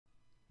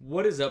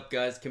What is up,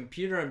 guys?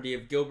 Computer MD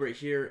of Gilbert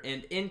here,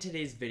 and in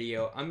today's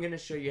video I'm going to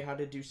show you how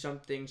to do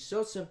something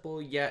so simple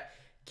yet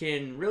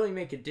can really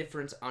make a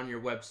difference on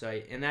your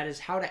website, and that is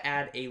how to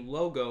add a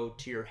logo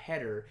to your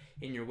header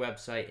in your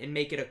website and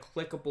make it a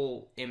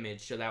clickable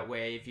image, so that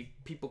way if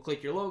people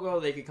click your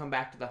logo, they can come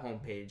back to the home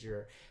page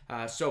or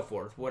so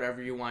forth,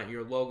 whatever you want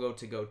your logo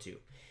to go to.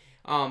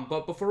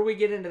 But before we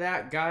get into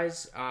that,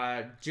 guys,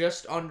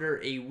 just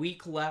under a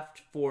week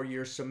left for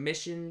your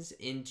submissions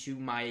into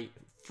my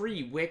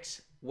free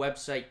Wix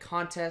website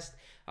contest.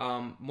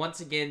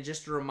 Once again,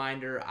 just a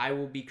reminder, I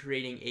will be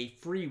creating a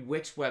free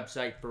Wix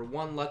website for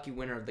one lucky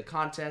winner of the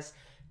contest.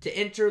 To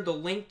enter, the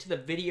link to the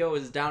video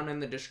is down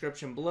in the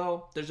description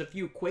below. There's a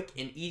few quick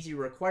and easy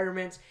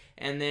requirements,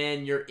 and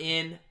then you're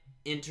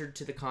entered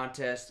to the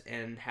contest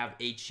and have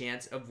a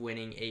chance of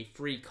winning a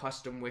free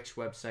custom Wix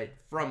website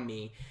from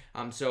me.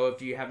 So if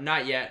you have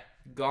not yet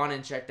gone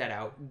and checked that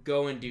out,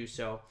 go and do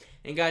so.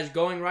 And guys,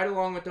 going right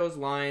along with those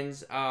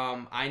lines,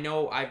 I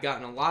know I've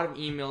gotten a lot of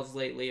emails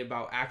lately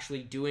about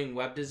actually doing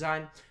web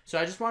design, so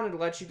I just wanted to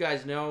let you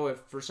guys know, if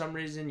for some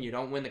reason you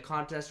don't win the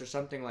contest or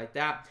something like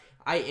that,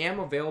 I am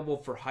available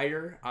for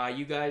hire.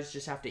 You guys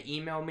just have to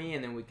email me,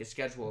 and then we could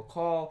schedule a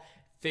call,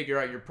 figure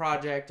out your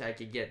project. I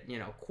could get,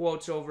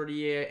 quotes over to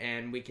you,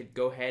 and we could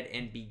go ahead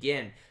and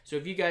begin. So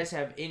if you guys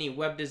have any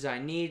web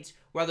design needs,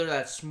 whether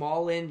that's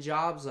small in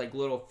jobs like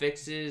little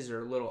fixes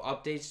or little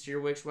updates to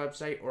your Wix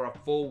website, or a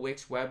full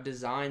Wix web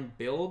design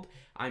build,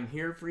 I'm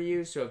here for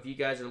you. So if you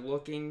guys are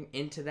looking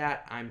into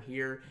that, I'm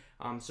here.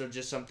 So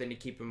just something to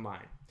keep in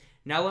mind.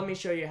 Now let me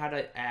show you how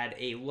to add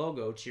a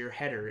logo to your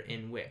header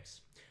in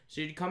Wix. So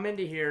you'd come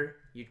into here,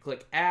 you'd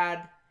click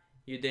add,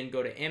 you'd then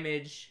go to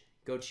image,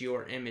 go to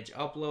your image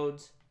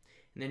uploads,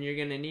 and then you're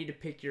going to need to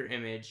pick your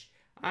image.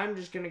 I'm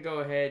just going to go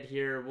ahead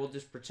here, we'll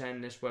just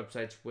pretend this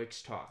website's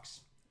Wix Talks.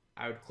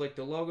 I would click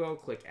the logo,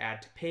 click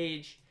add to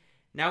page.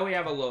 Now we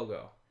have a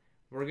logo.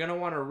 We're going to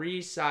want to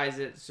resize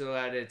it so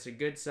that it's a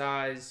good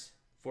size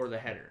for the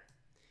header.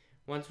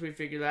 Once we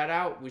figure that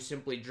out, we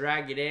simply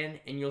drag it in,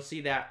 and you'll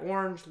see that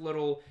orange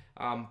little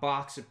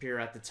box appear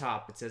at the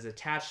top. It says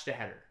attach to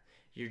header.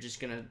 You're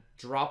just going to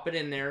drop it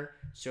in there.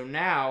 So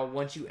now,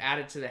 once you add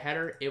it to the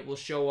header, it will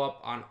show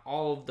up on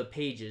all of the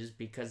pages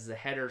because the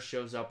header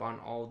shows up on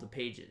all of the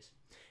pages.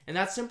 And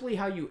that's simply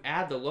how you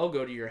add the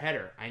logo to your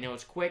header. I know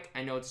it's quick,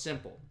 I know it's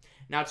simple.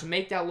 Now to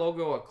make that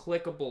logo a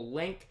clickable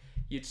link,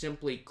 you'd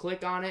simply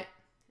click on it,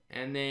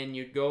 and then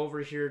you'd go over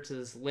here to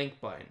this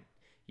link button.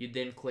 You'd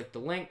then click the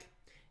link,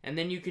 and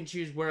then you can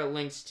choose where it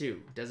links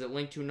to. Does it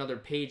link to another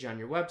page on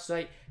your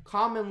website?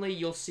 Commonly,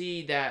 you'll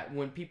see that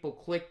when people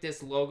click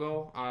this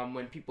logo,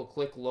 when people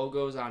click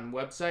logos on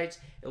websites,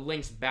 it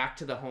links back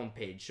to the home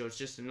page. So it's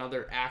just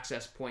another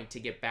access point to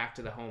get back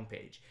to the home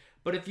page.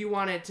 But if you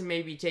want it to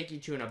maybe take you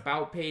to an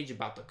about page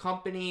about the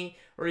company,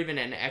 or even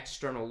an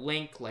external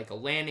link like a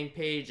landing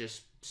page, a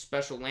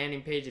special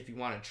landing page, if you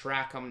want to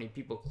track how many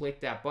people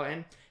click that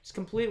button, it's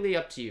completely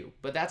up to you.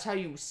 But that's how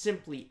you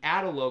simply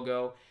add a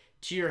logo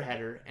to your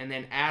header and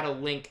then add a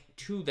link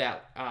to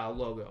that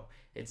logo.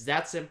 It's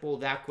that simple,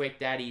 that quick,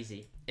 that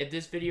easy. If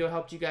this video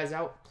helped you guys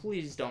out,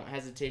 please don't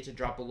hesitate to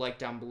drop a like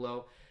down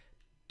below.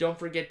 Don't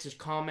forget to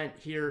comment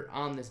here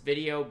on this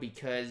video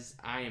because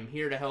I am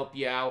here to help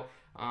you out.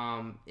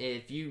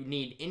 If you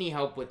need any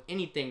help with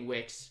anything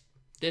Wix,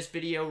 this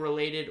video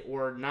related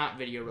or not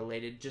video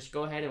related, just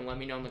go ahead and let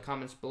me know in the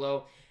comments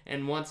below.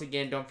 And once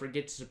again, don't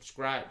forget to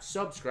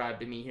subscribe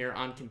to me here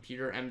on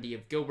Computer MD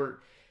of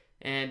Gilbert.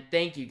 And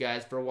thank you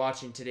guys for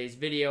watching today's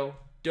video.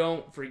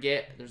 Don't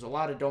forget, there's a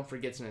lot of don't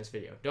forgets in this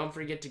video. Don't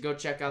forget to go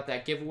check out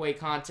that giveaway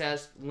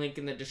contest, link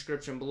in the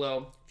description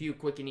below. A few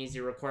quick and easy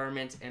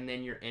requirements, and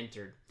then you're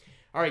entered.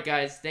 Alright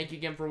guys, thank you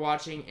again for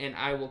watching, and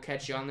I will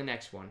catch you on the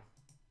next one.